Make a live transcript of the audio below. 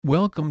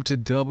Welcome to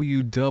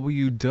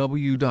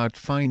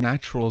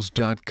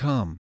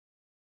www.finaturals.com.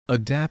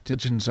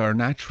 Adaptogens are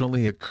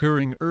naturally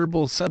occurring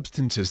herbal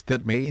substances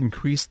that may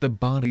increase the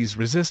body's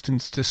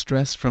resistance to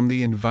stress from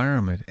the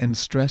environment and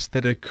stress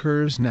that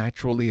occurs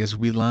naturally as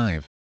we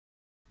live.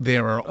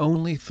 There are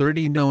only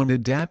 30 known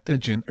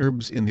adaptogen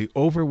herbs in the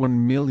over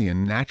 1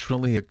 million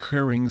naturally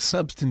occurring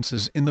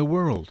substances in the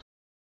world.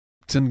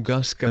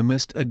 Tunguska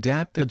mist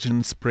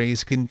adaptogen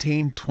sprays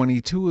contain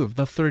 22 of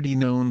the 30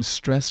 known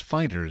stress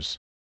fighters.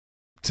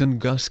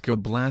 Tunguska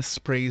blast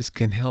sprays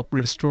can help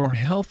restore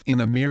health in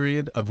a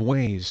myriad of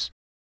ways.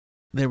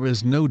 There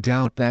is no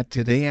doubt that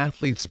today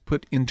athletes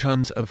put in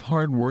tons of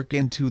hard work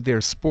into their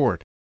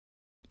sport.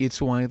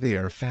 It's why they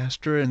are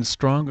faster and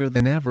stronger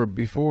than ever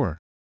before.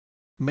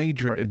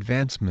 Major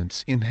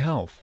advancements in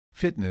health,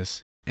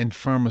 fitness, and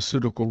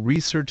pharmaceutical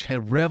research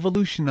have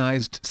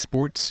revolutionized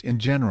sports in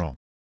general.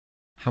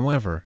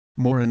 However,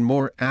 more and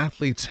more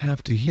athletes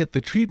have to hit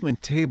the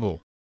treatment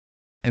table.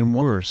 And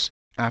worse,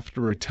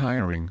 after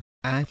retiring,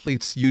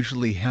 athletes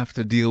usually have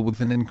to deal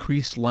with an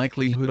increased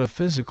likelihood of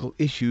physical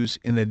issues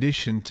in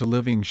addition to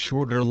living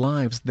shorter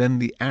lives than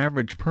the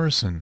average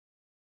person.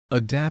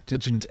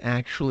 Adaptogens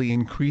actually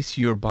increase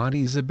your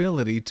body's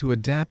ability to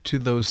adapt to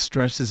those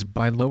stresses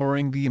by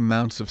lowering the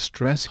amounts of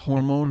stress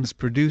hormones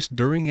produced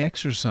during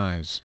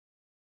exercise.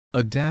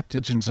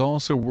 Adaptogens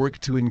also work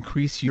to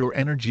increase your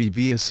energy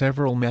via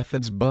several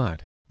methods,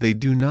 but they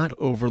do not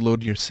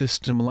overload your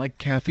system like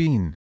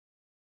caffeine.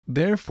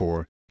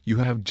 Therefore, you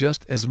have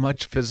just as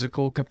much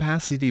physical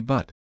capacity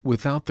but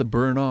without the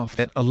burn-off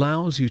that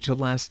allows you to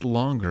last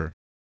longer.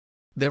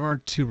 There are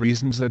two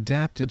reasons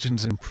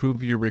adaptogens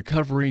improve your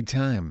recovery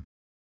time.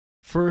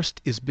 First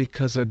is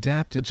because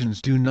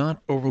adaptogens do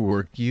not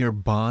overwork your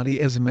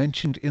body as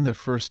mentioned in the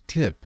first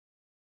tip.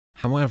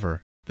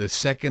 However, the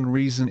second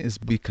reason is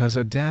because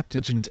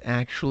adaptogens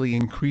actually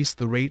increase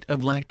the rate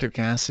of lactic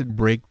acid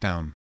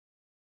breakdown.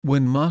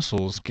 When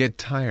muscles get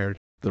tired,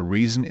 the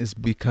reason is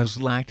because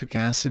lactic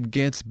acid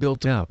gets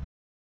built up.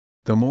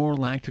 The more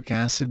lactic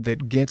acid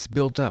that gets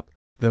built up,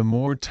 the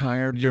more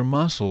tired your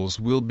muscles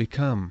will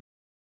become.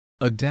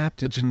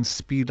 Adaptogens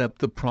speed up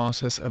the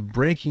process of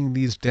breaking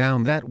these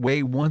down. That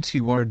way, once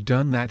you are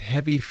done, that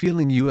heavy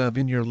feeling you have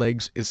in your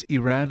legs is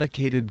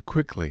eradicated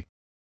quickly.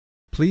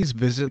 Please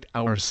visit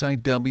our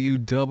site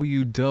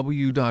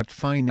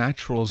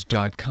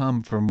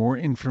www.finaturals.com for more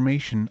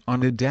information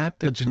on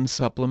adaptogen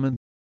supplement.